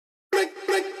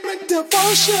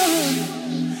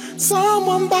devotion.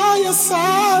 Someone by your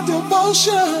side,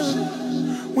 devotion.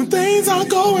 When things aren't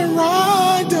going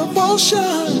right,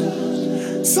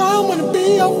 devotion. Someone to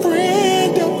be your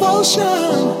friend,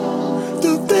 devotion.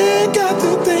 Through thick and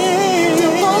through thin,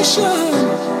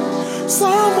 devotion.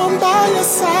 Someone by your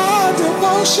side,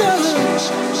 devotion.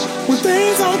 When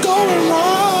things aren't going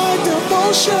right,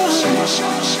 devotion.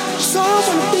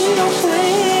 Someone to be your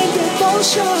friend,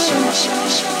 devotion.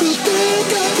 Through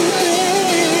thick and through thin.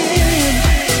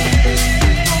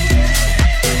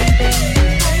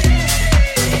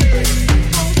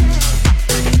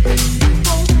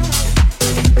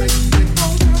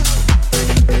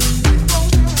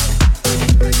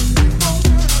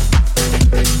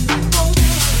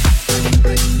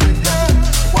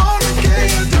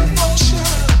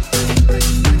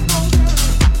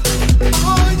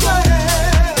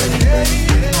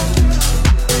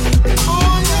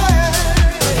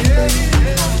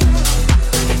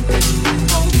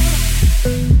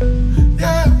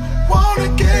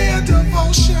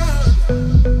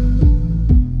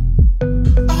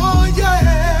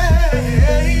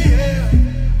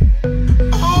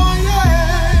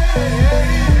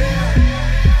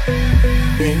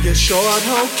 Short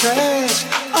on cash,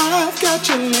 I've got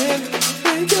your length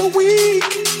when you're weak.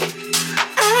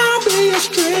 I'll be your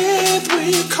strength when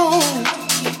you're cold.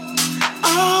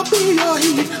 I'll be your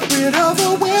heat with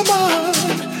other women.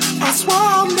 I swear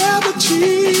I'll never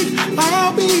cheat.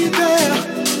 I'll be there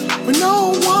when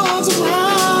no one's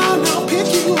around. I'll pick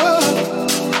you up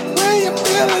when you're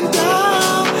feeling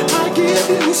down. I'll give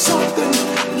you something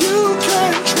you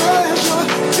can treasure.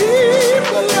 Deep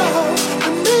love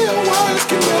and mere words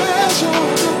can measure.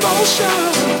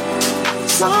 Devotion,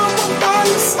 someone by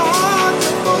your side.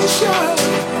 Devotion,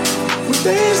 when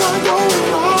things aren't going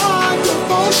right.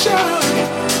 Devotion,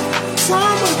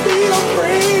 someone be your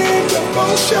friend.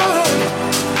 Devotion,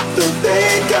 the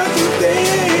thing got you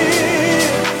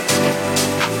there.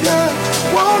 Yeah,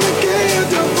 wanna get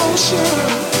devotion.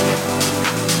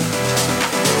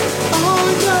 Oh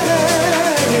yeah,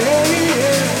 yeah,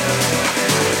 yeah.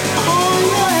 Oh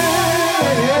yeah,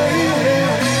 yeah, yeah.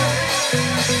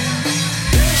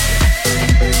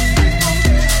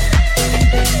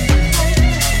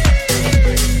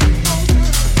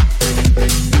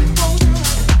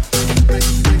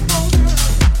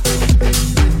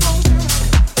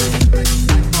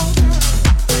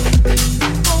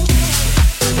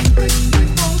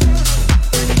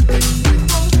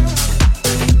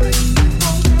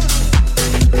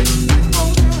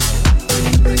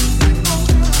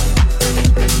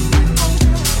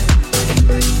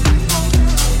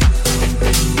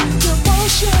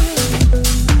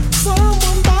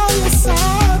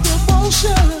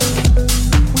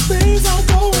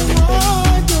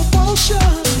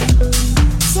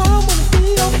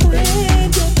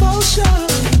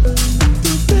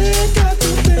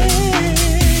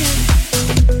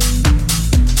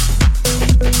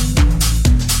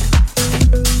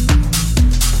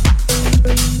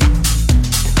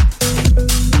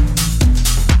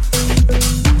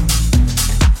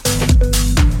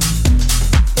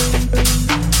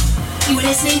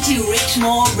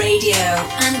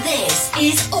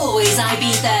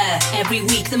 Every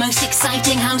week, the most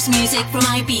exciting house music from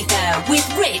Ibiza with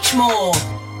Rich Moore.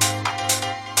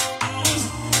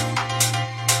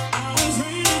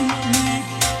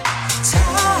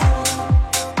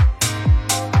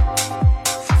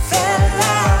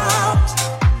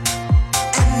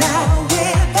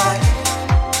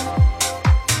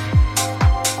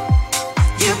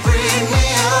 Bring me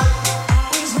up.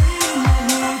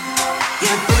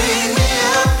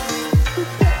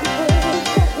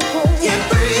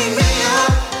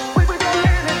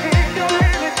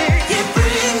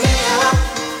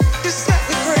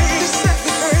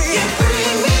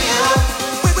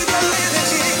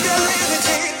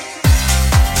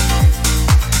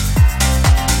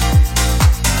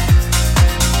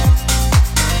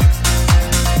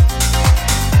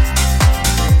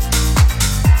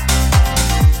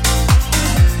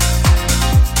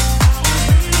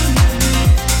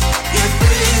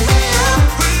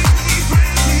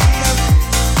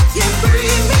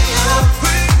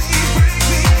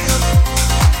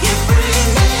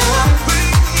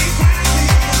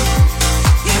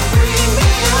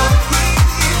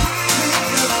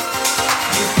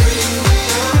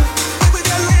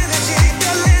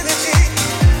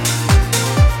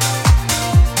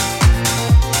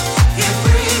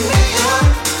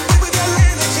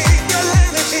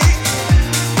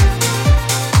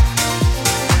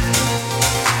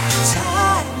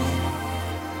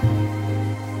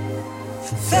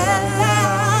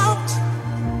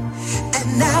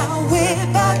 my way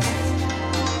back.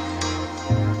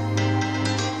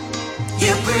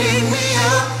 You bring me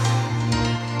up.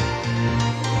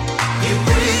 You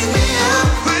bring me up.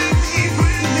 Bring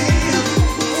me up.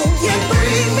 You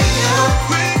bring me up.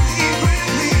 Bring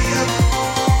me up.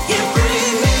 You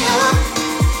bring me up.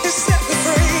 You set me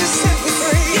free. You set me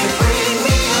free. You bring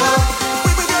me up.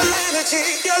 With your energy,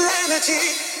 your energy.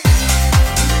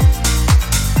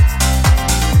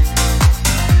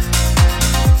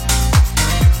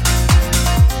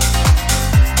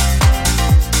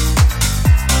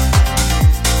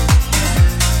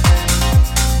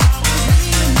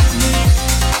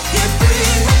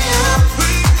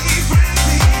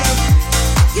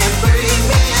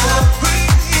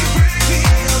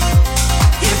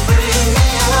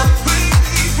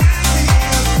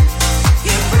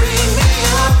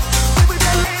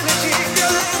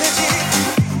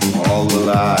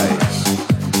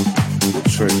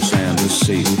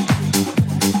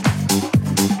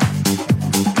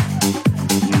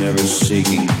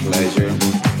 Seeking pleasure,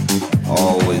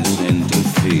 always in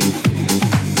defeat.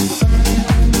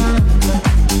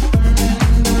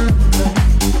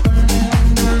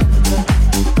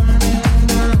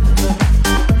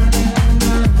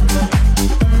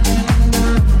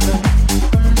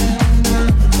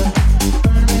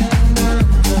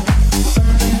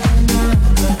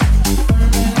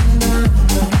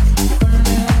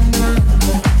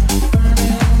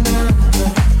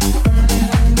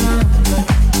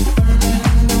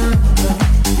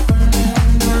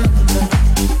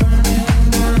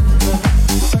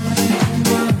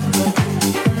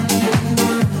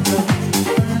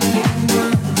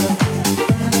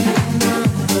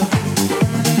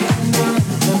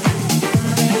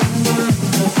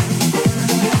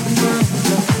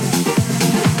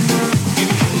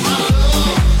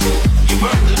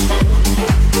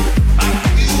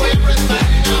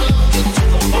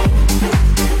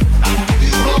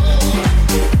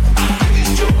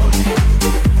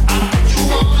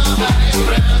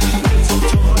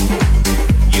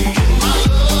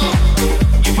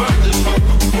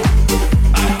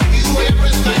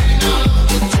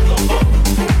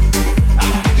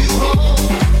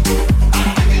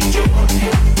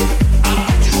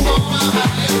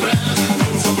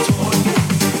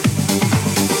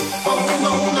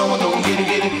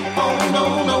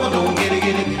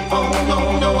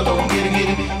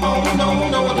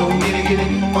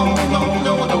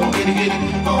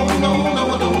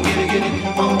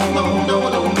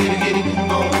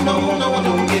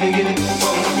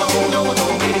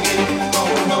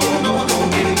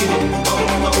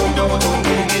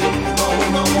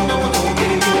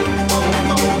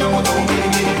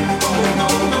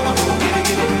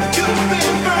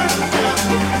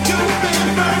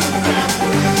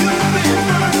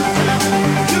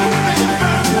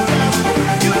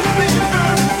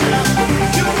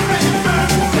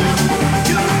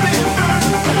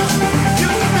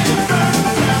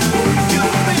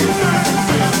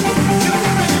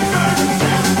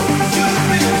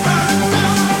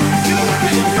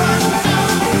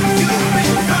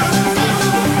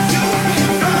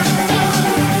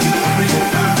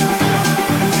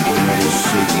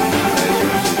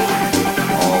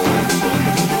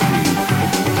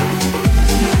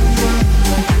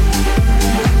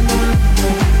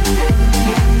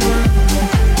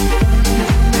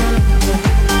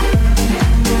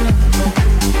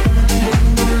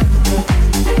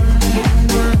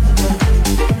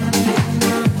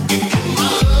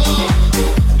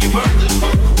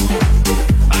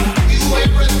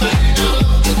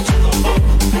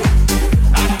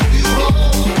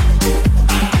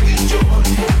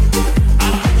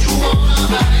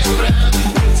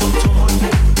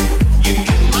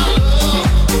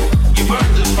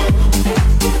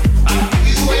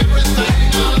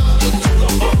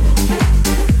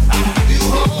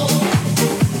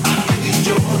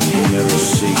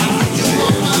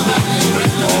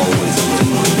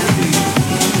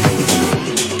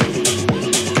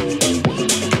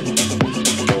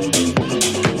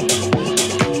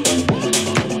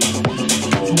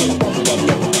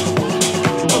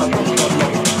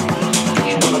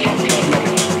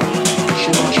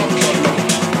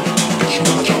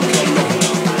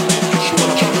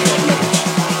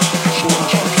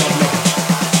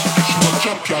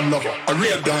 A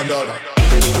real dog.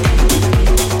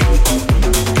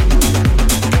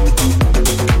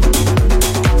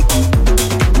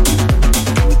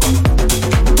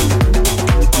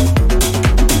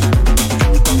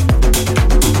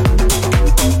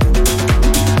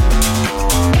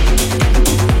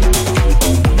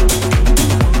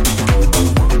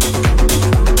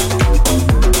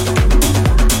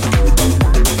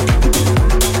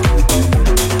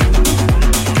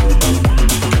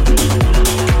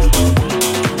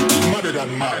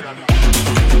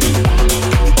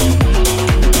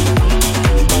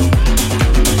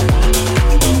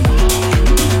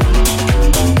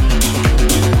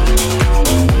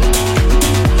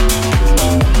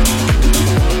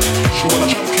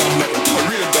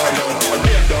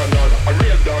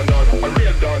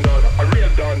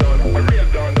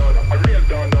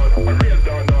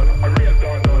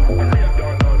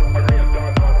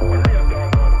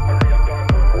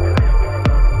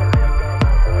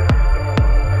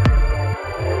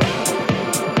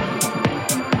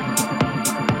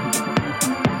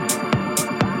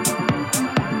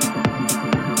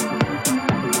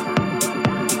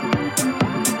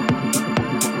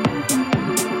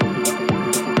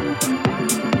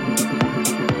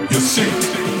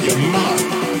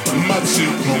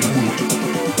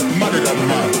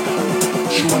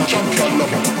 champion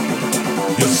lover.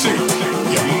 You see,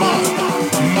 you're mad,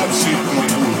 mad see no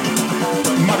good,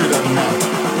 madder than mad.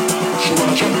 She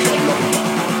want a champion lover.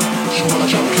 She want a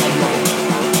champion lover.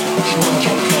 She want a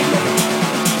champion lover.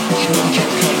 She want a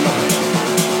champion lover.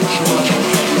 She want a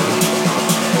champion lover.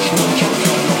 She want a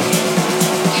champion lover.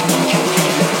 She want a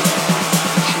champion lover.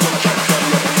 She want a champion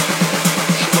lover.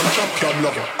 She want a champion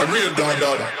lover. A real dog.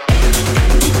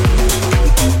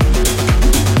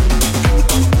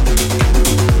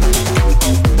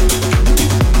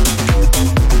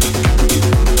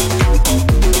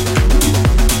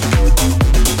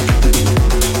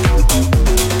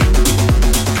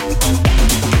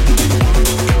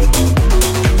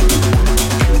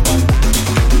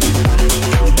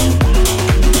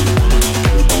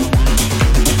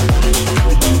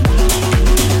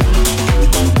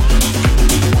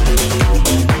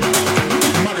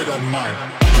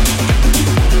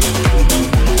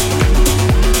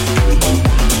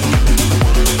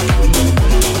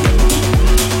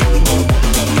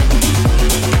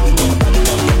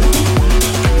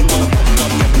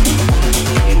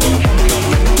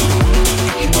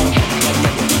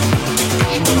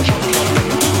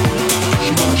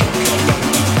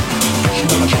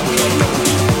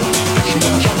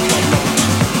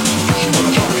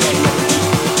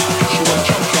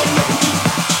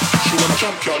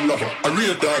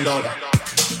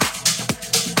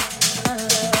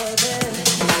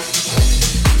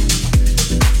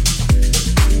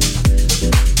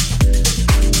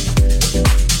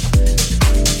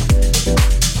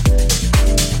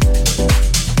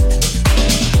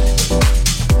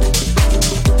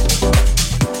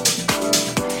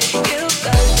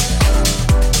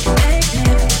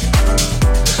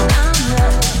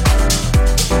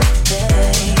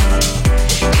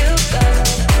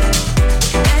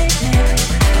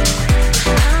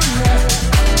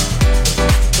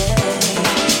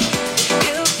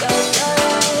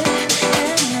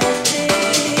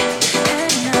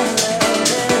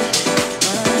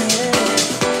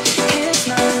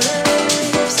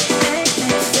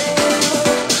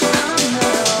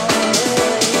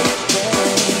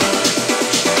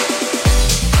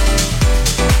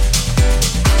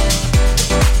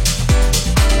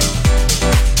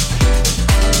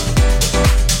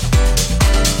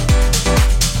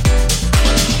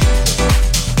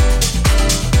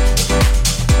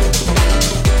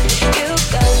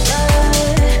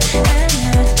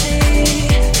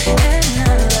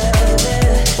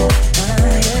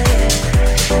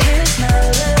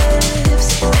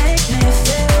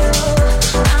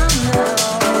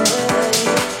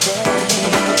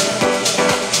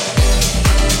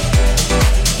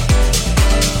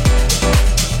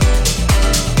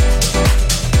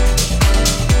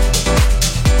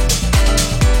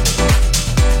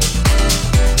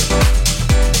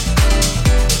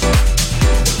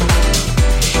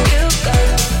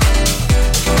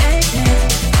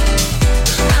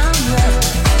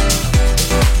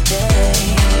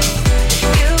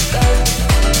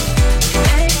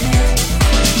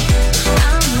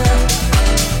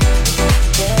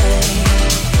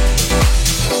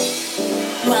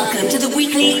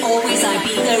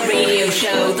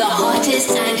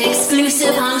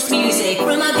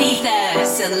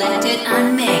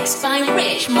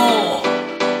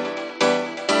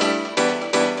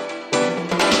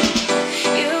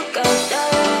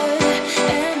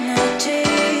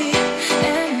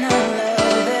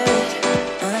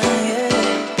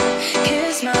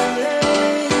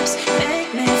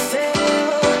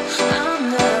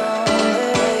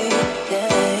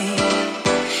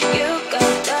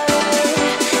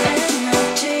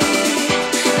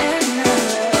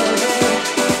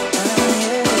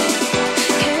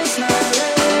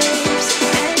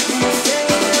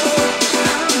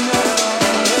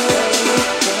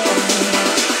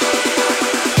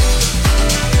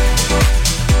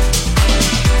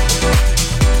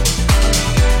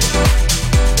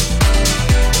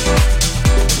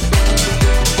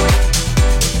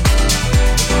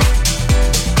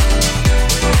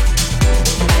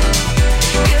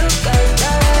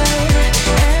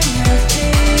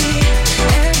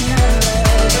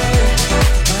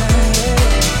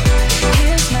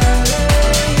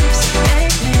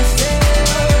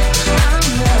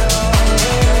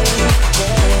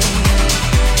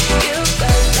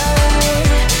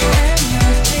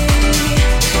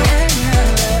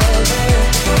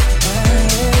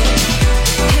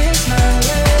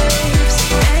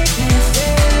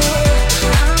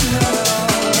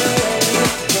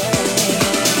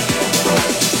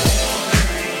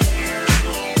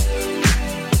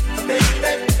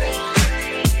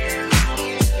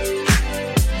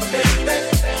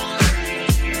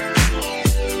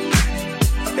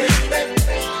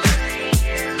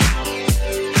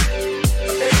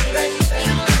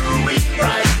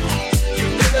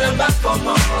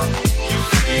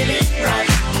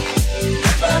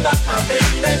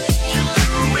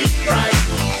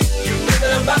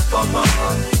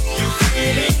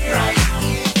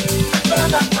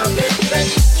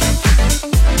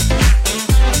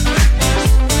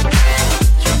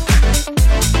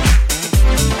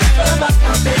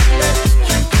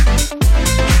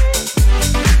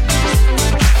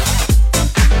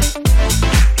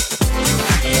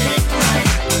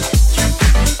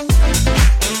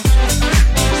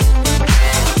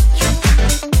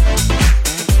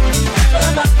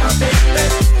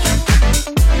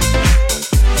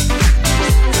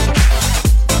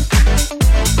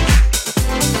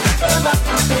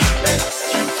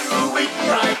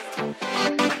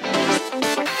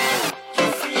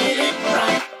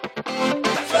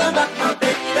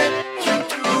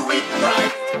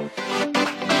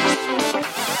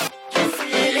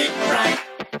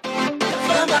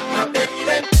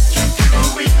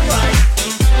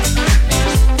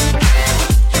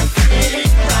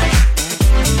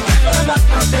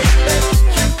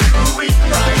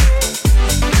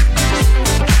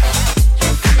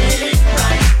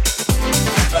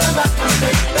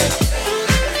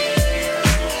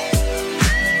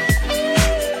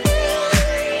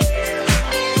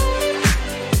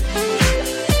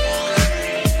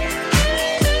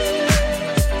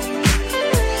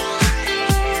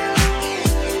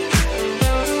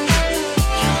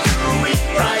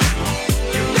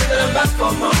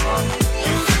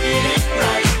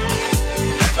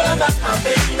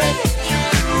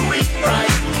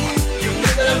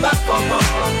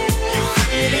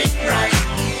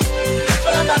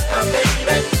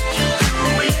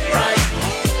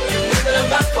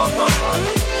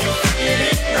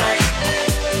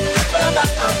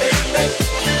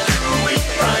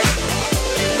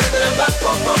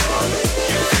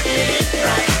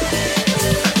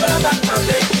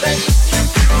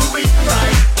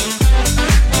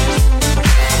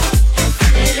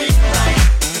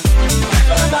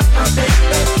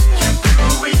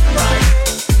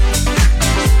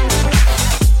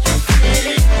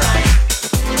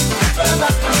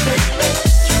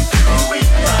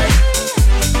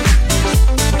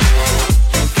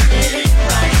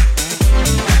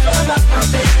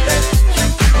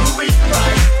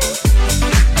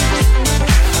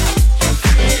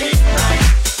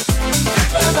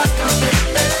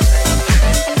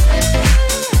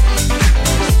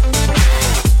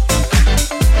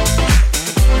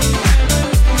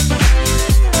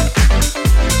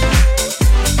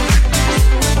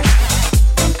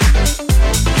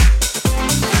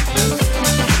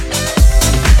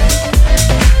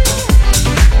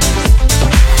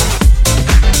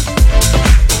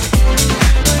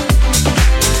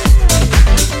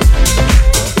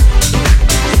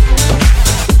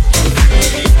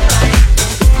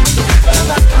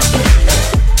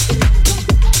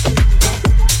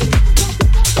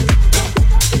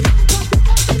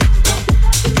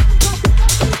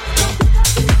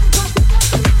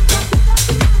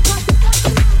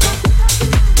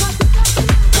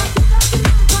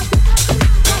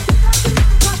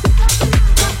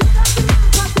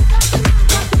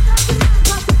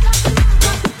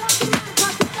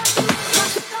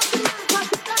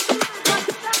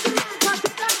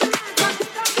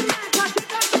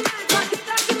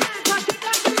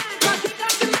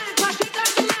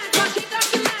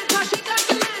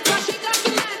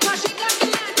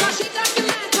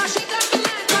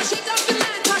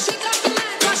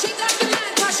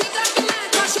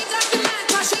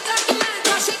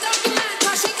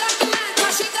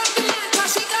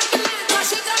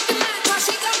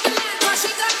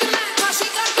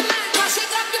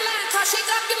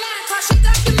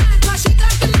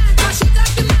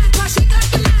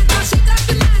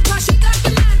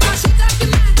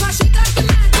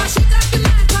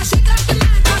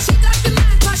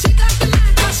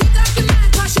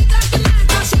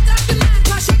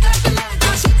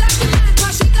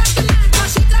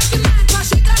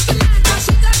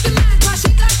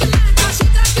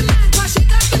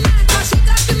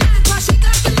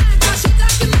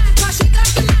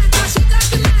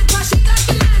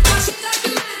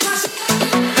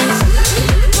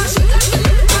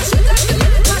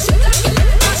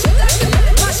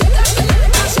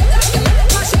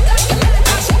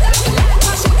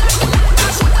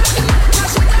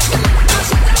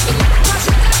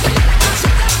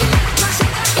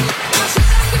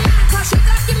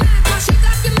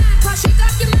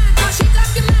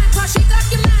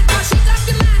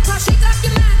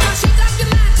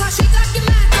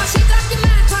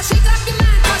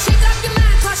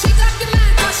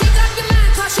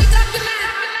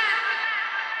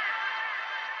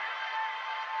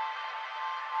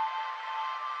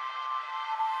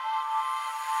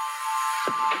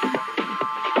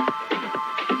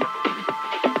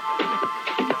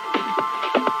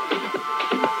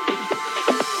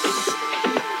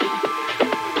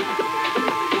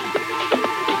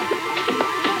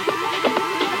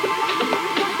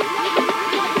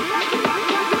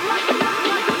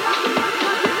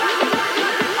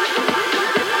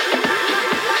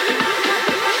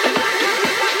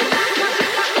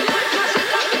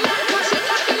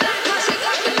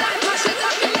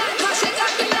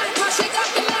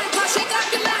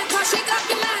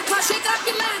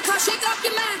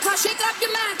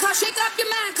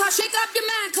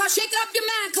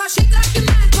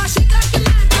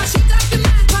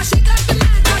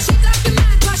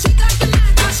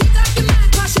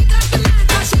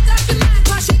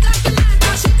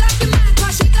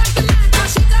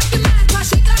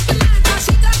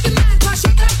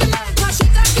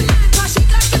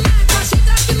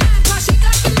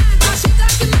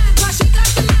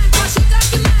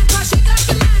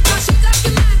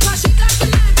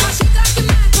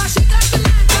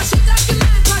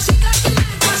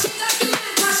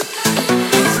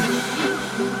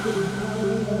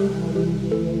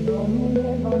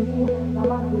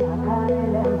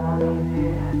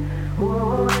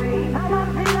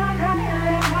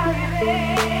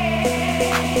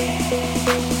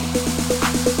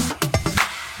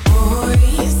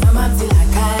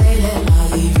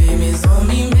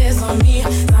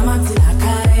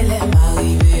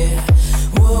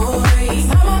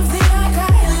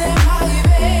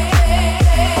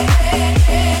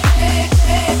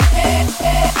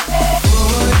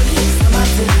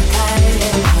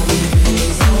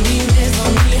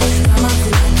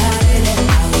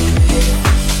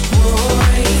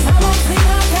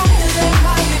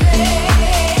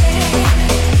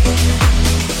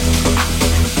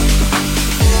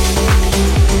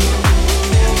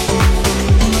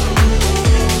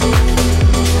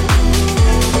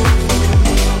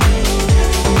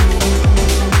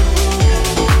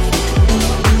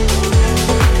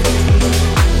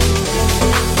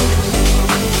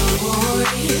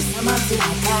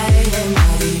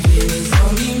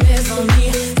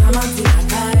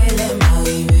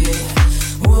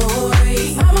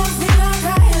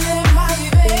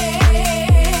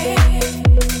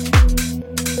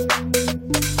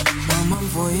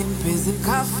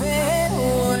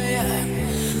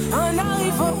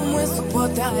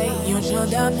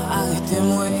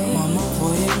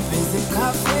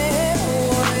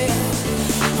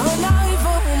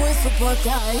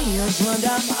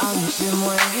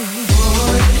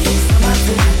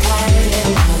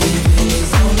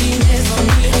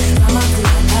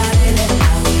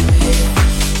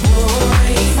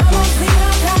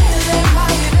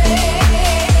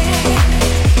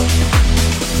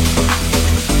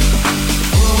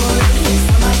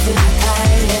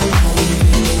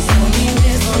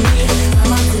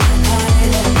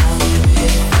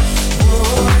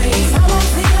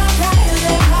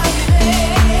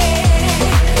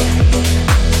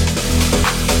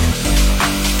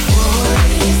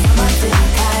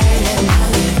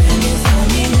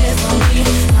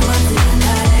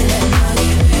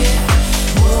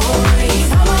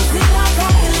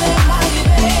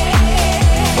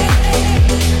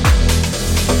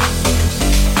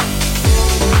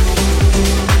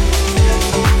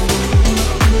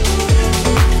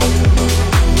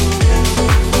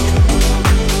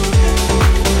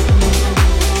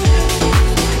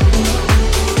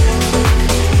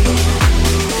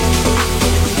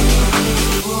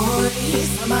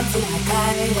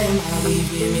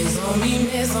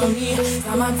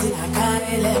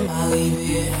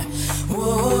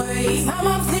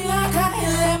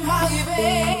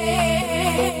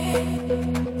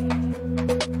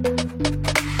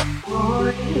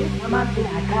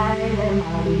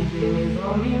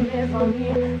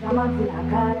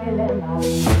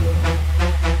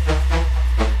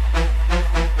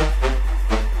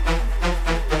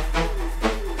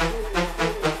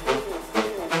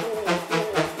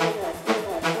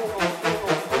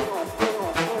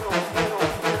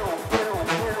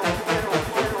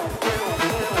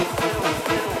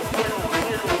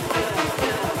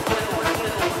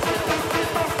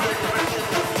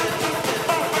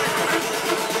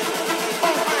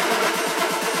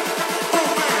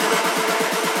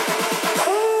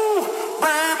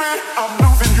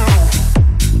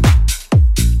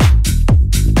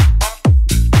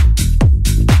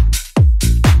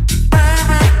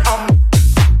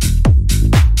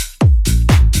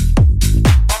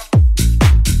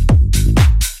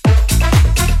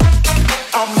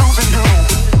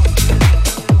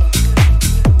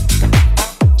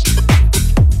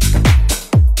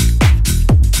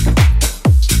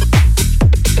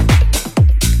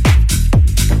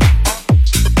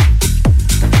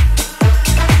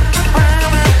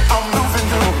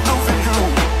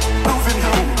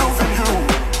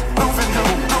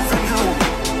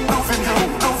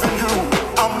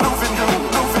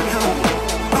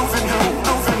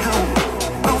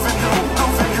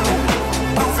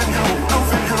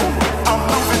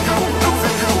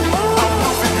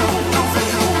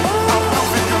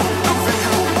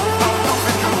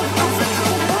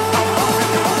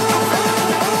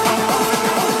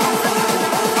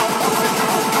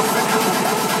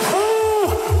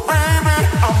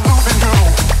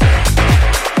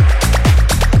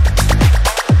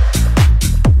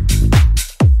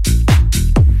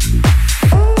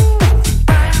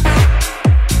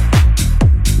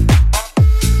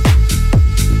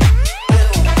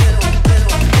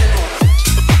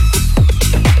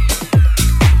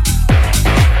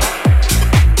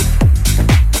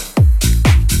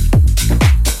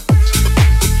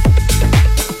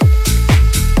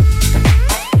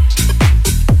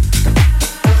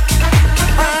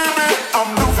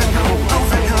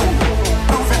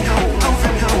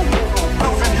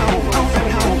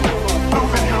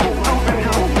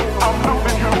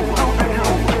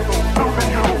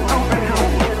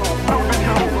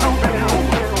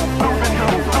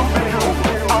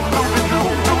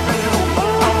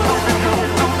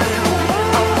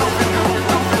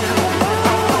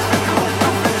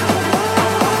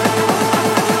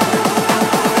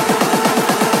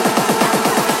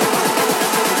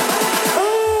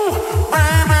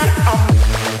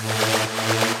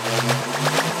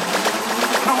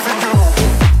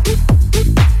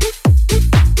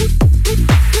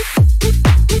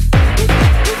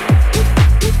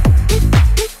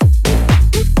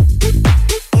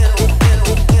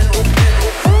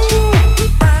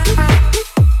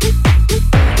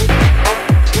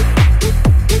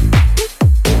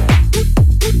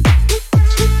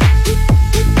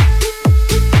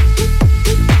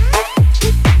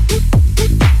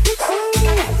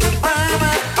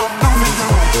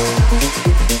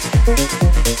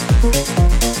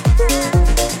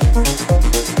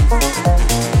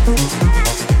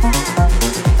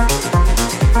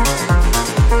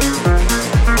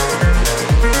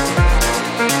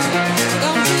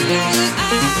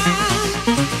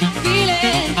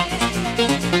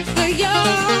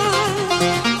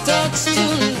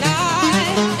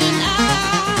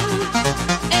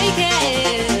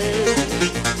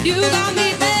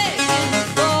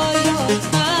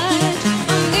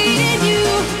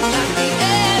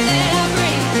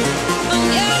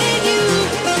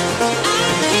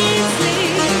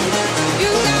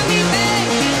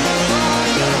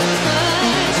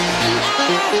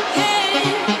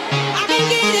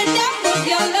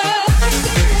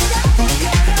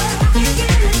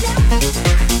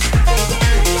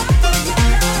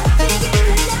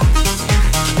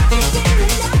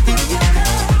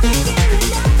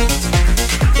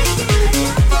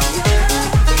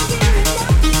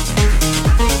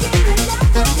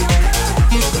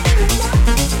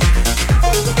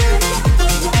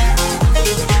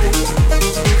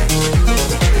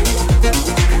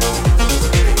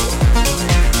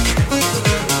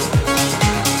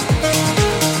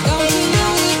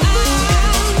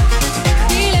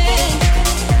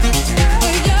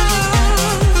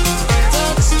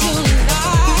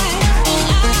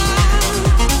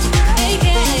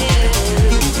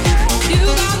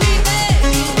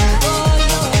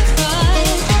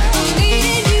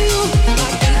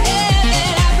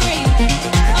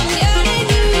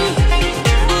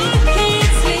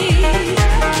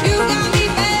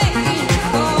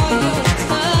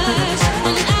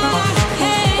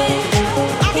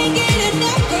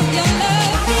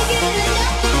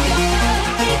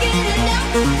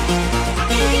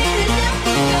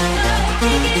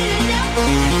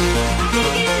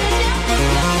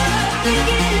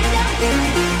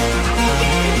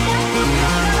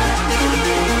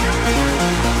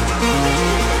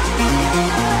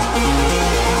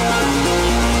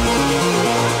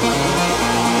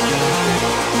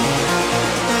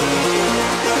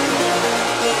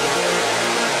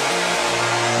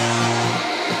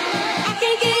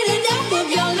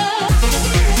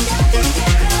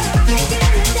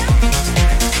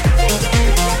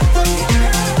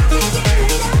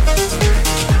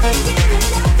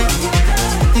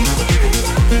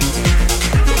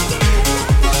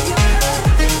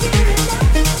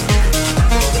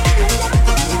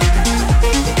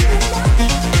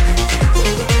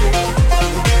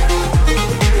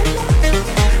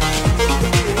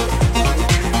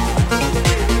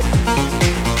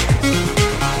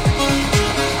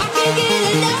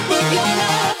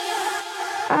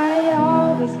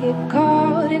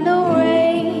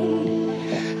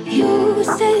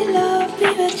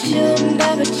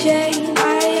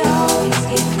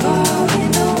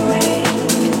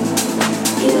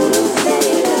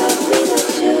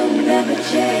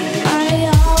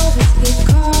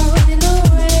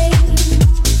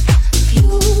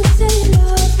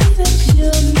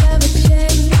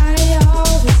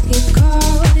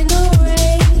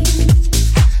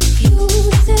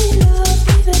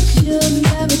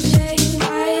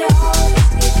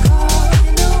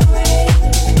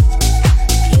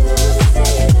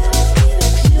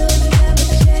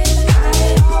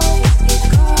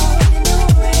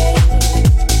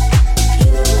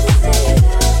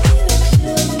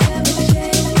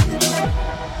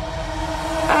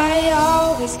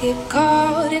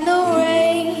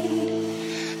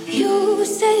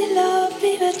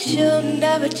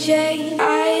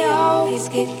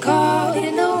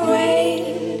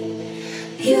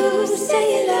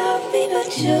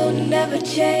 Never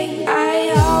change.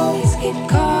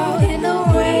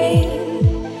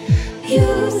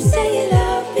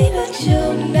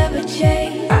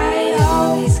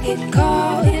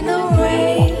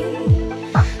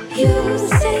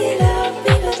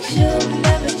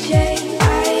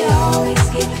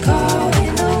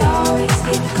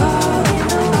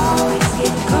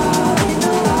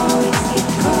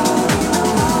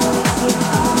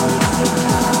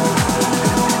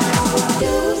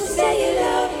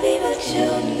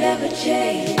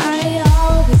 I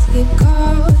always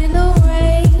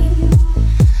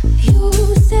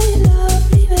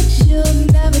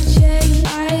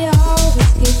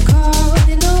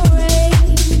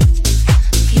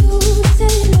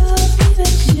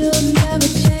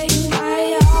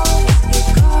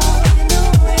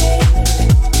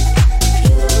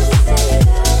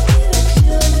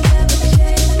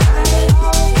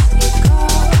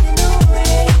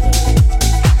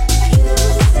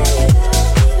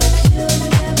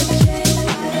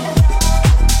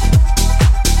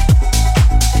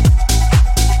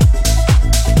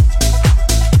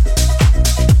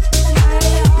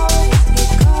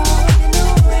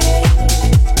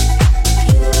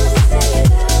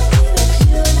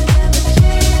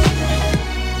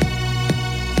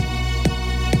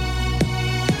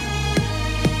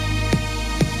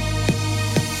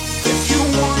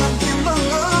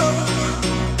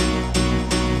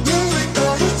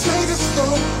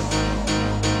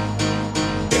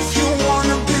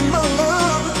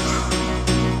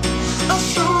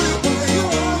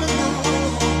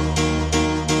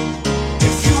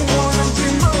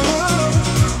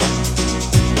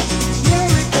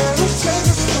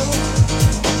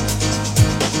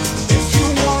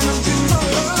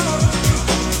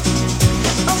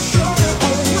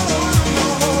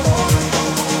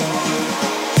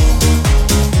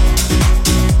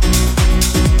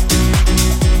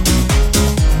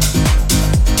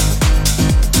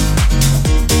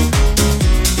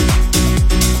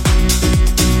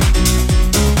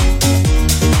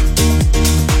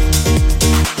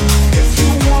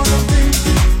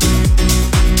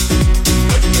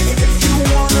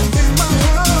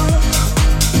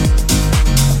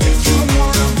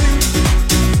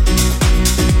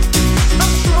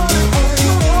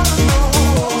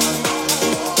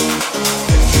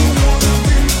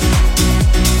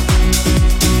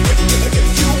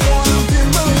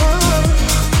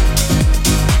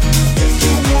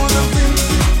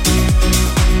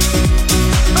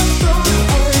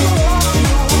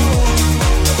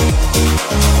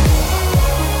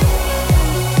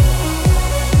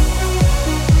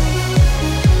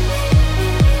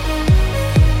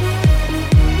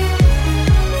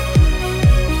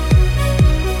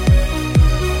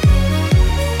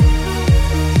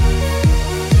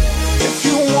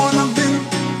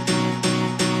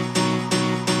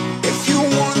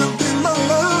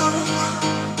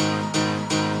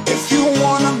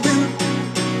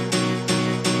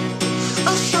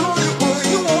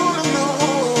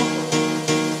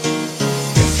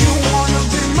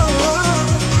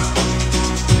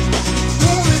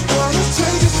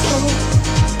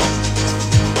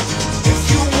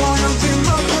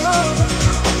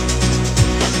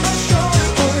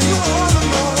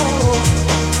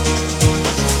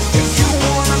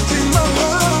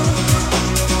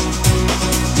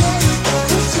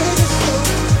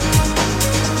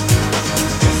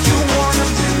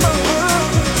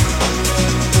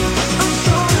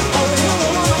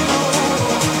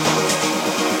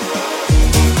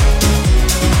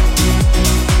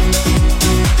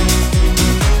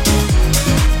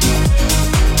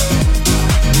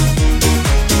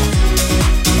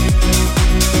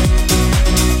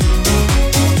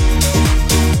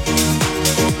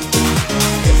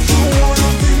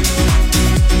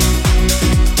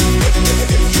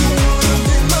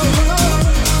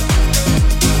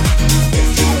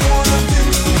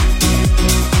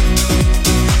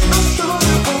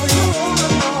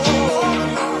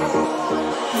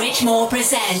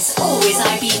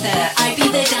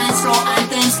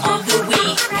anthems of the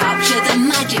week. Capture the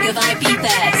magic of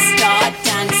Ibiza. Start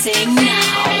dancing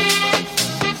now.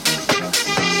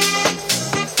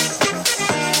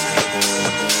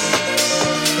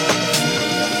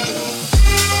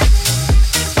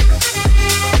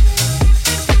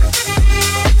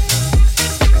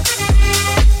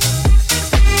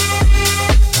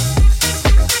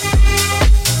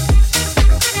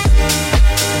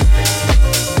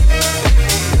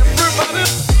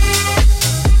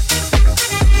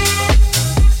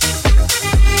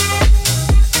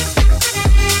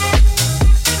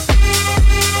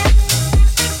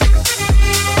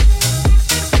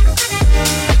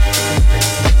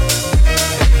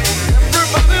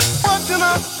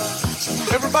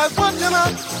 Everybody's watching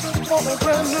us for a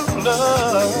brand new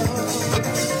love.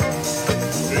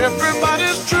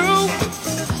 Everybody's true.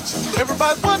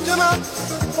 Everybody's watching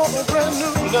us for a brand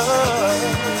new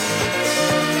love.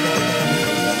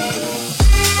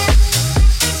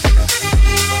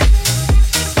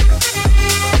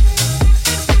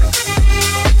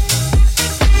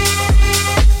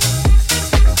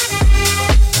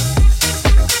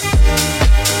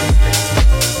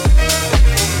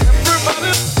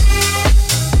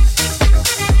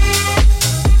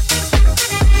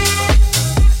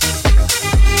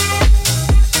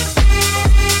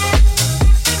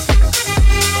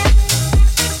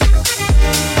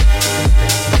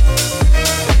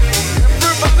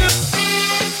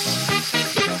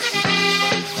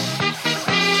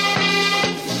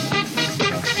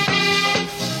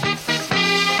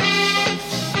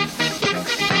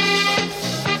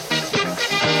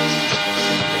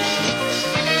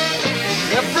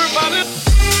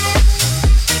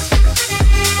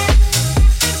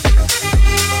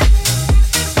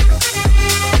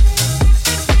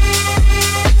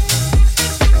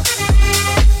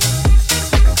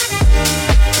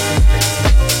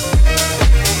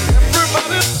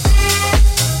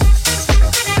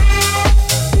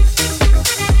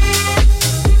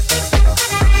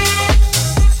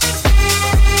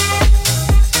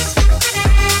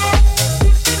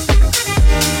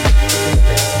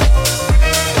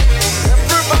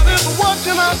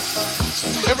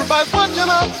 Everybody's watching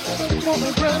us for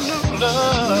a brand new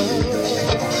love.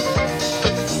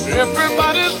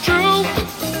 Everybody's true.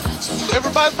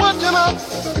 Everybody's watching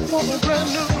us for a brand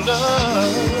new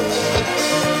love.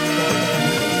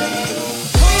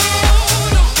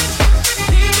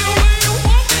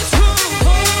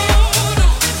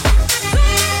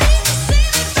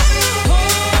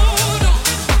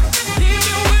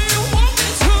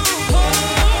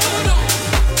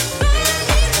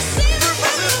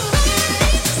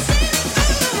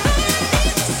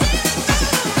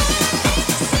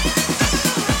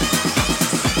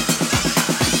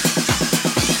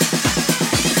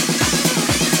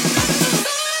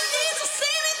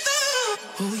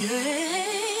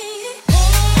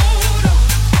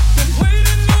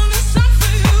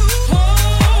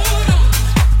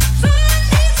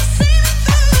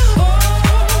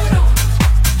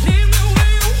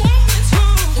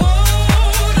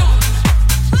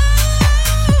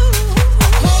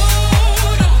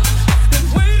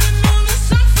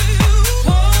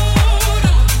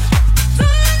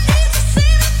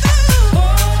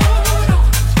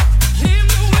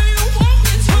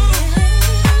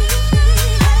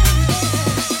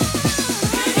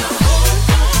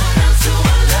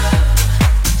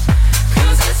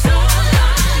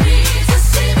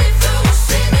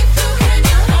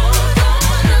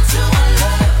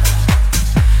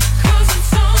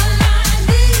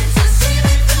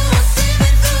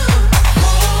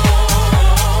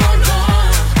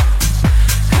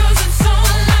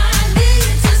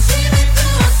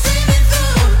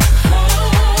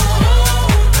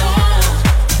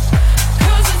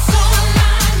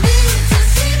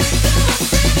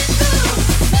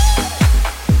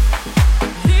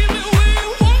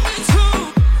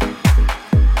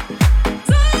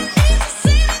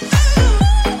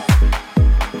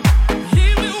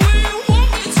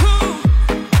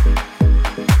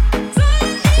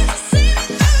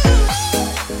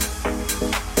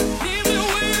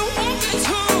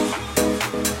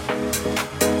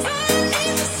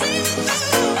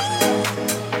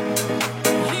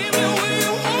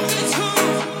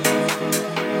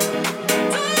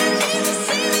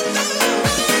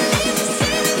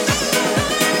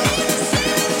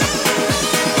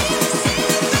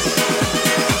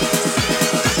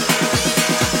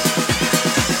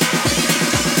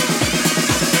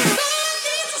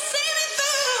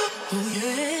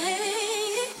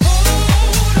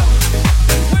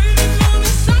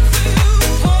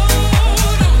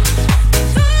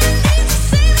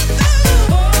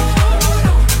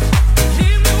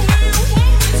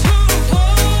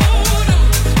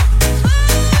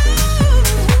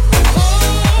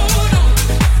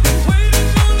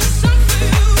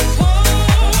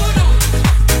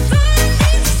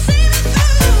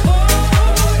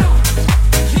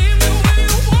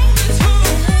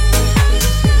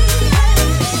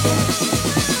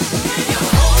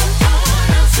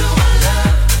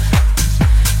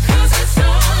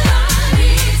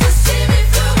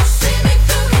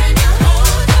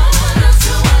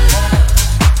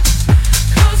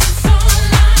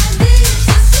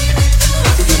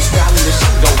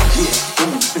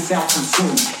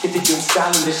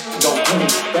 styling this shit go boom,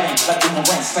 bang, like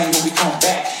boomerang, slang when we come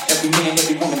back. Every man,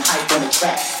 every woman hype on the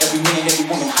track. Every man, every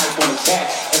woman hype on the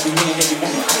track. Every man, every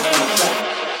woman hype on the track.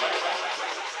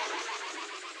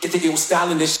 Get the ill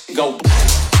styling this shit go boom.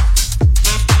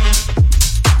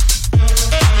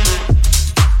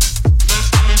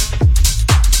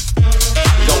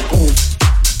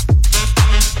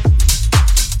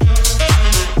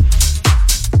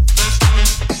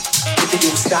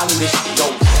 Styling this shit go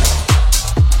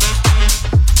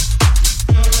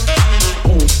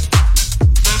boom.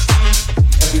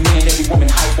 Every man, every woman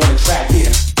hype on the track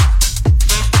here.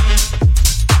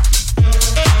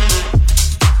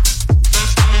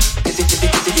 Get the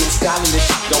styling this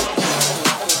shit go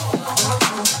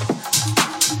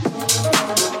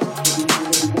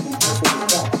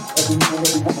every man,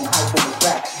 every woman hype on the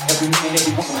track. Every man,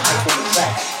 every woman hype on the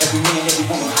track. Every man, every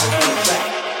woman hype on the track.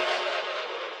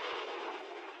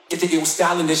 Get the ill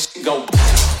styling this shit go boom.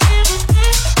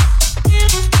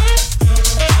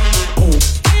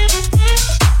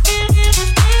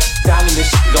 Styling this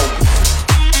shit go boom.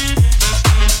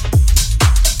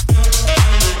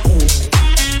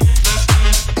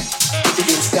 Get the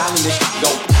ill styling this shit go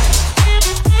boom.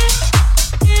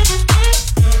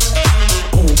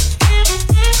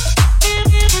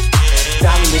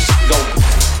 Styling this shit go boom.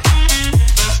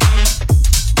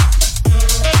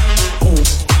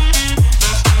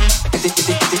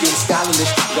 Styling this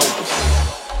shit go.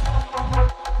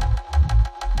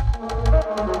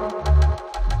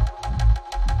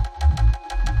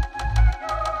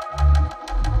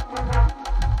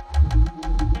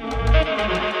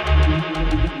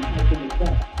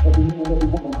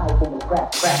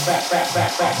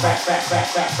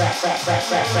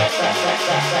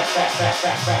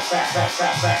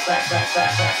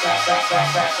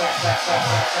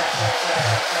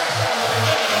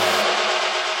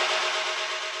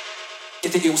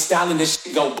 Get the ill styling this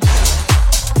shit go.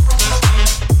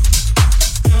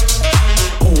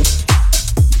 Boom.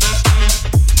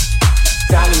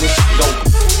 Styling this shit go.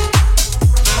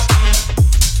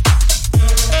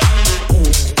 Boom.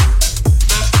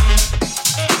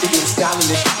 Get the ill styling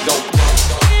this shit go.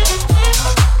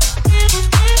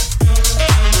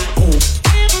 Boom.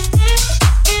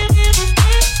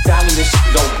 Styling this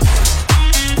shit go.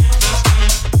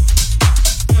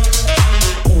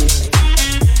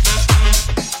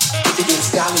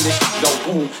 Styling this shit go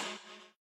boom.